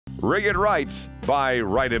Rig It Right by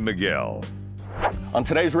Wright and McGill. On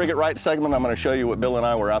today's Rig It Right segment, I'm going to show you what Bill and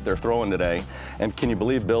I were out there throwing today. And can you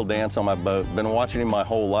believe Bill danced on my boat? Been watching him my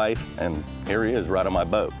whole life, and here he is right on my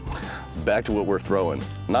boat. Back to what we're throwing.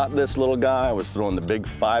 Not this little guy. I was throwing the big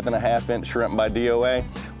 5.5-inch shrimp by DOA.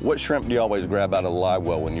 What shrimp do you always grab out of the live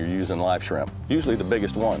well when you're using live shrimp? Usually the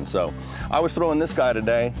biggest one. So I was throwing this guy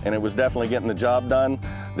today, and it was definitely getting the job done.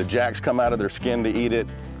 The jacks come out of their skin to eat it.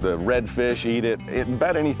 The redfish eat it.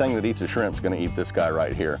 Bet anything that eats a shrimp's gonna eat this guy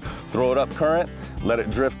right here. Throw it up current, let it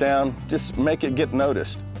drift down, just make it get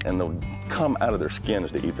noticed, and they'll come out of their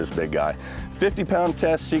skins to eat this big guy. 50-pound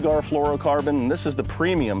test Seaguar fluorocarbon, and this is the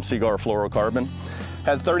premium Seaguar fluorocarbon.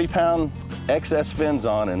 Had 30-pound excess fins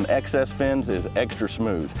on, and excess fins is extra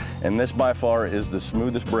smooth. And this by far is the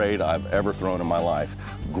smoothest braid I've ever thrown in my life.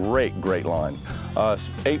 Great, great line.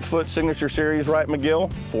 8-foot signature series Wright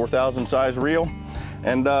McGill, 4,000 size reel.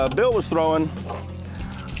 And Bill was throwing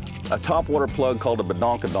a topwater plug called a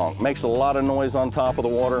badonkadonk. Makes a lot of noise on top of the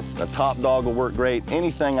water. A top dog will work great.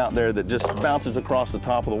 Anything out there that just bounces across the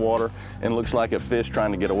top of the water and looks like a fish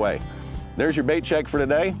trying to get away. There's your bait check for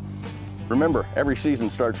today. Remember, every season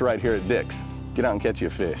starts right here at Dick's. Get out and catch you a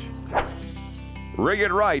fish. Rig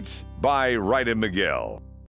It Right by Wright and McGill.